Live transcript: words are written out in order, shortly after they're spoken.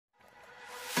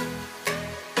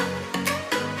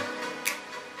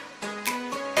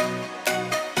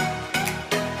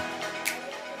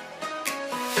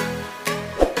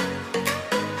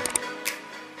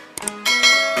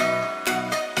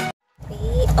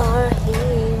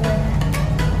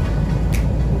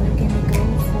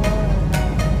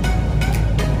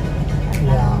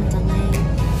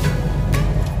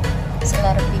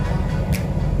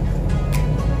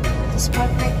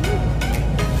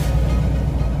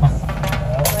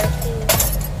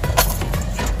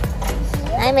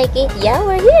Hi, Mikey. Yeah,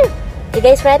 we're here. You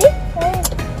guys ready? Oh,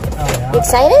 yeah. You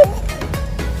excited?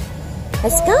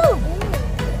 Let's go.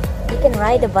 You can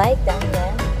ride the bike down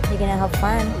there. You're gonna have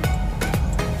fun.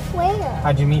 Where?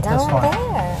 How'd you meet this one?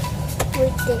 Down there.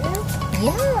 Right there?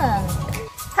 Yeah.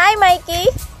 Hi,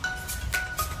 Mikey.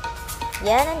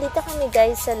 Yeah, nandito kami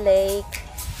guys sa lake.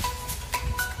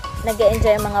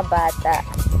 Nag-e-enjoy ang mga bata.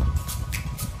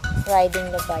 Riding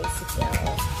the bicycle.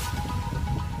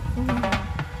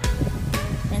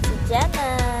 Yan si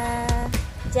Jenna.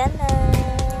 Jenna.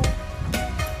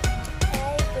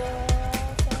 Hi, girl.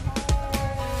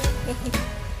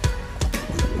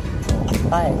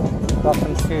 Hi.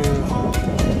 Welcome to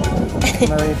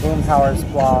Marie Boomhower's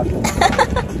vlog.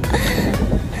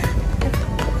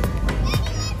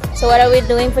 So what are we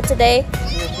doing for today?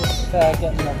 We're just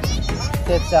getting the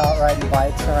kids out riding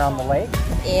bikes around the lake.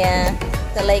 Yeah,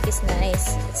 the lake is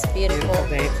nice. It's beautiful.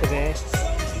 Beautiful day today.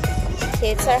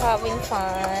 Kids are having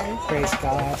fun. Praise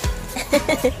God.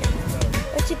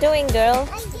 What you doing, girl?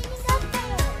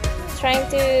 Trying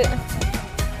to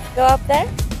go up there?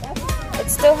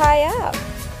 It's too high up.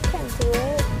 You can't do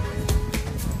it.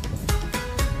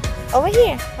 Over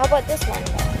here. How about this one?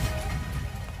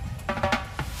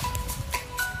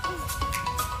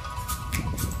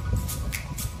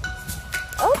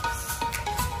 Oops.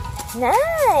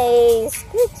 Nice.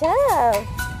 Good job.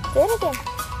 Do it again.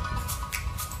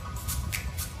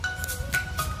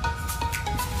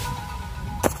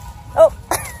 Oh.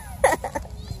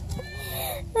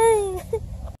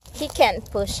 He can't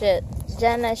push it.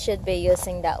 Jenna should be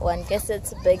using that one because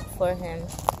it's big for him.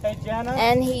 Hey, Jenna.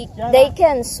 And Jenna. they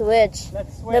can switch.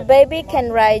 Let's switch. The baby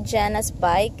can ride Jenna's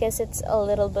bike because it's a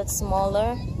little bit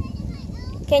smaller.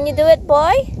 Can you do it,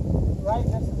 boy? Right,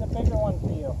 this is a bigger one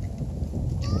for you.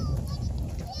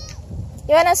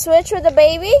 You wanna switch with the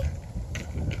baby?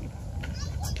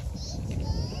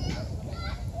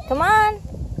 Come on.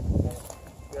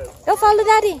 Go follow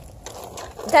daddy.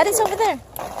 Daddy's over there.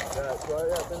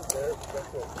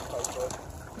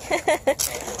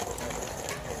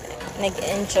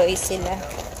 Nag-enjoy sila.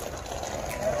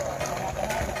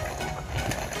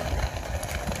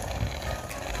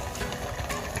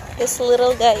 This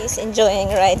little guy is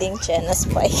enjoying riding Jenna's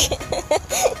bike.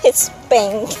 It's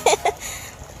pink.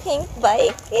 Pink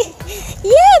bike.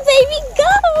 Yeah, baby,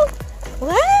 go!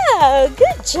 Wow,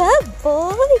 good job,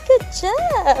 boy. Good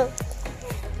job.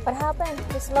 What happened?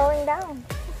 You're slowing down.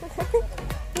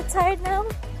 You tired now?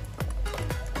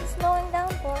 You're slowing down,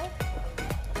 boy.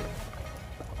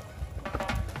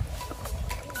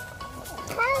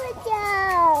 Hello,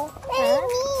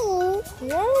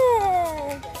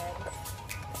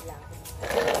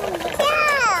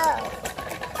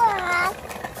 Huh?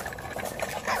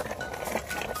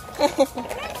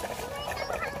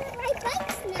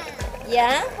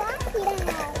 Yeah. Yeah?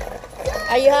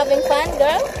 Are you having fun,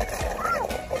 girl?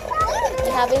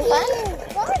 You having fun?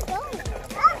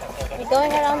 We're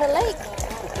going around the lake.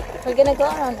 We're gonna go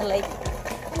around the lake.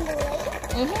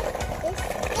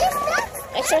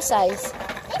 Exercise.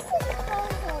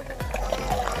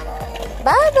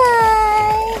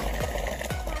 Bye-bye.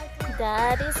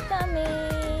 Daddy's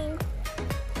coming.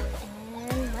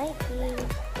 And Mikey.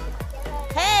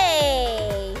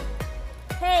 Hey!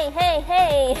 Hey, hey,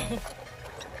 hey!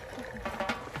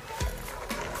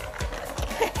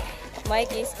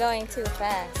 Mikey's going too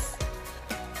fast.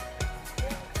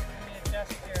 Let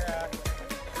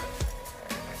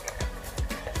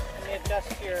me adjust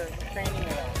your training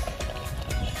wheels.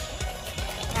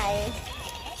 Hi.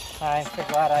 Hi, so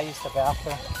glad I used the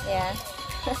bathroom. Yeah.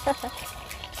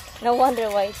 No wonder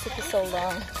why it took you so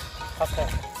long. Okay.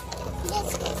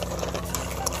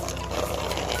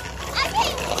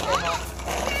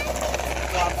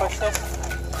 You want to push this?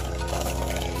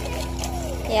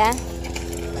 Yeah.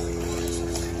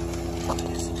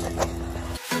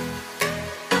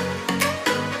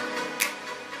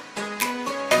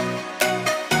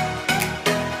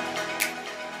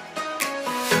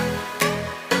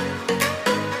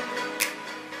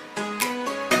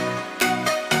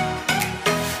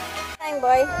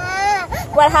 Boy,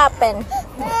 what happened?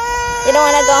 You don't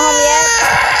want to go home yet?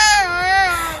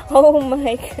 Oh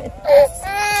my goodness.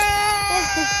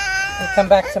 You come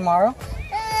back tomorrow?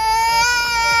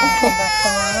 Come back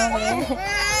tomorrow, yeah?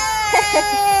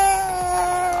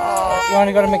 You want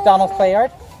to go to McDonald's play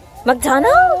yard?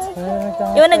 McDonald's?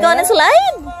 You want to go on a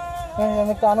slide?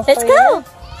 McDonald's Let's go.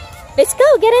 Let's go.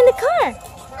 Get in the car.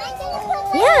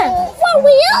 Yeah. For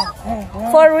real?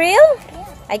 For real?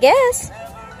 I guess.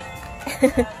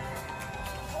 Did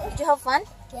you have fun?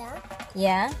 Yeah.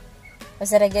 Yeah? Was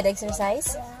that a good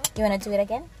exercise? Yeah. You want to do it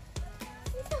again?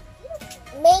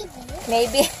 Maybe.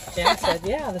 Maybe. Jan said,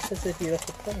 yeah, this is a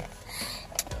beautiful place.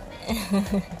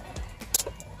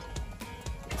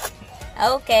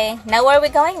 Okay, now where are we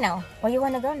going now? Where you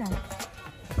want to go now?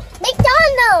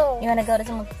 McDonald's. You want to go to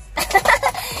some...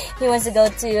 He wants to go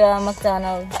to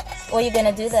McDonald's. What are you going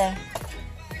to do there?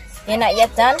 You're not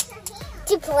yet done?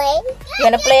 To play. You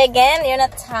want to play again? You're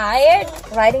not tired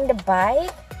riding the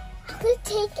bike? I could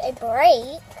take a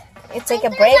break. You take a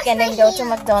break and then go to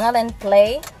McDonald's and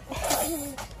play?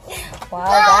 Wow,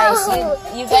 guys,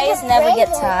 you guys never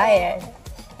get tired.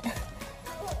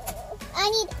 I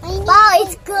need. Wow,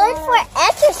 it's good for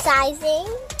exercising.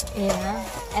 Yeah,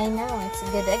 I know. It's a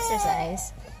good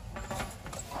exercise.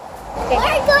 Okay.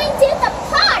 We're going to the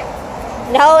park.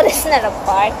 No, this is not a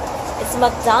park. It's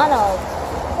McDonald's.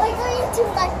 We're going to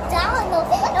McDonald's.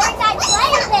 And we're going to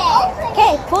play there.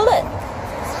 Okay, pull it.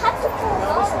 Just have to pull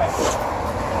it.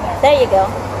 There you go.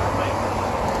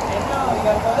 No, you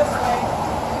gotta go this way.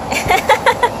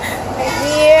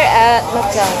 Here at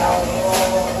McDonald's.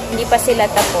 Hindi pa sila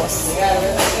tapos.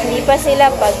 Hindi pa sila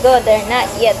pagod. They're not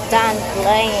yet done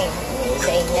playing.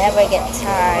 They never get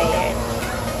tired.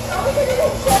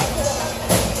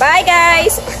 Bye,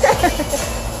 guys!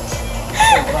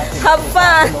 Have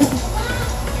fun!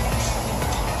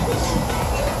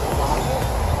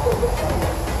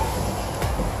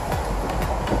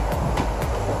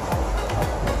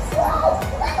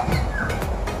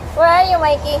 Where are you,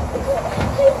 Mikey?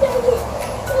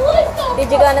 Did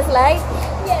you go on a slide?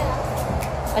 Yeah.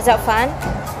 Was that fun?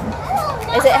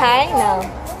 Is it high? No.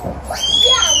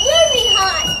 Yeah, really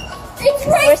high. It's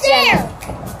right Where's there. Jenna?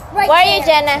 Right Where are there. you,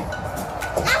 Jenna?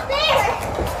 Up there.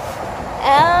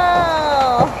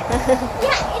 Oh.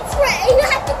 Yeah, it's right. You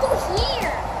have to go here.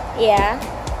 Yeah.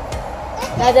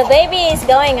 Now the baby is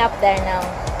going up there now.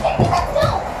 Let's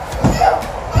go.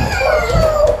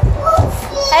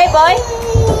 Hey, boy.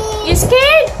 You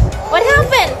scared? What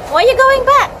happened? Why are you going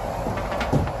back?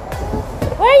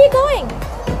 Where are you going?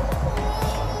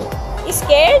 You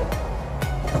scared?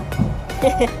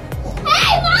 Hey,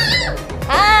 Mom!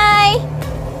 Hi.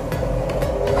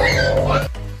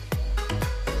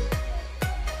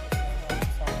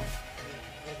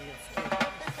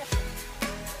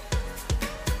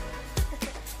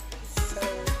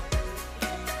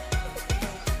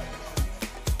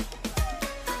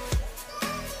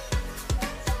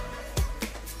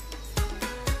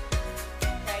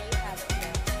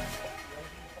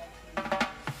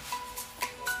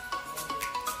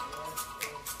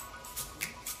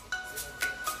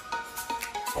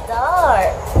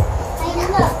 Dark.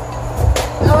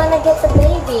 I want to get the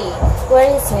baby. Where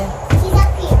is he? He's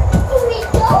up here. Can we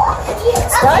go up here?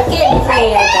 It's dark in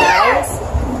here, guys.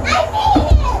 I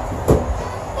made it.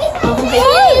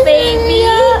 Hey, baby.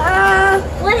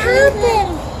 What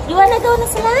happened? You want to go on a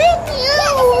slide?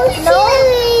 No.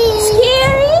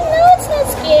 Scary? No, it's not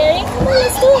scary. Come on,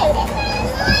 let's do it.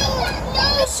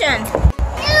 Mission.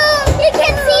 You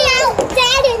can see our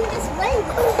dad in this way.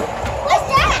 What's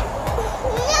that?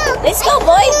 No. Let's go,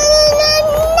 boys.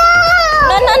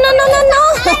 No, no, no, no, no, no.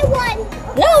 I won.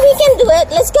 No, we can do it.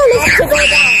 Let's go. Let's go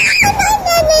down.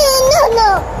 No.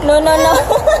 No, no, no.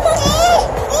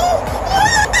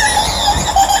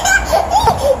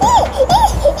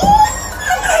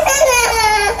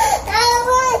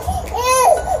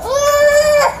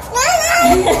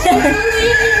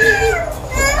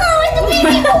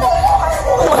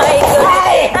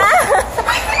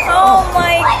 Oh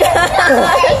my god.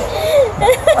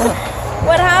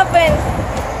 What happened?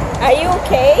 Are you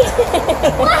okay?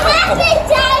 What happened,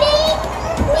 Daddy?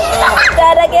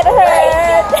 Dada get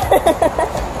hurt.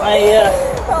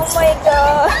 Oh my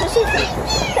gosh.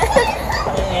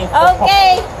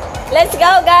 Okay, let's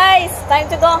go, guys. Time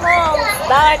to go home. It's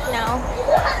dark now.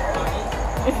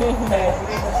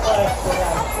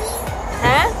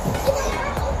 Huh?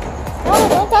 No,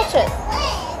 don't touch it.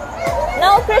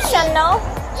 No, Christian, no.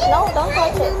 No, don't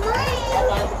touch it.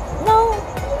 No.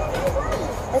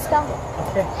 Let's go.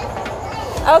 Okay.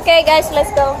 Okay, guys,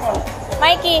 let's go.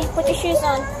 Mikey, put your shoes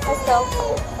on. Let's go.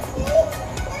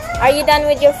 Are you done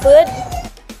with your food?